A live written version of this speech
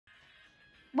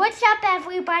What's up,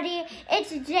 everybody?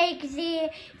 It's Jake Z,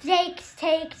 Jake's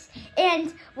Takes,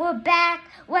 and we're back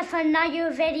with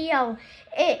another video.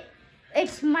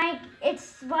 It's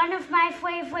one of my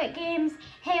favorite games,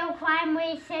 Hillcimb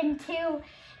Racing 2,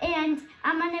 and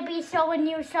I'm gonna be showing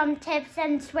you some tips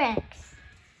and tricks.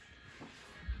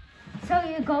 So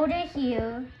you go to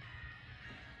here,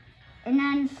 and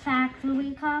then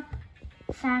factory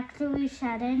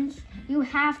settings. You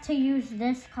have to use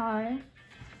this car.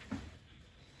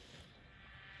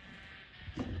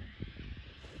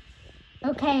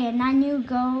 Okay, and then you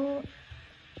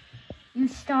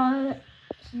start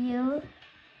here,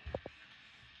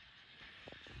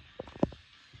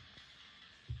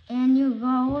 and you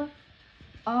go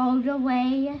all the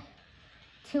way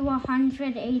to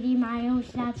 180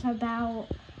 miles, that's about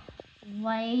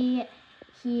right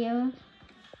here,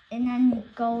 and then you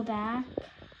go back,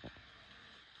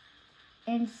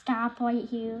 and stop right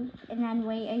here, and then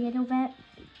wait a little bit,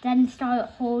 then start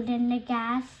holding the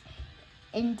gas,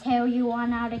 until you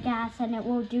run out of gas, and it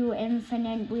will do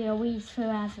infinite wheelies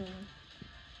forever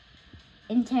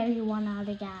until you run out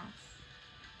of gas.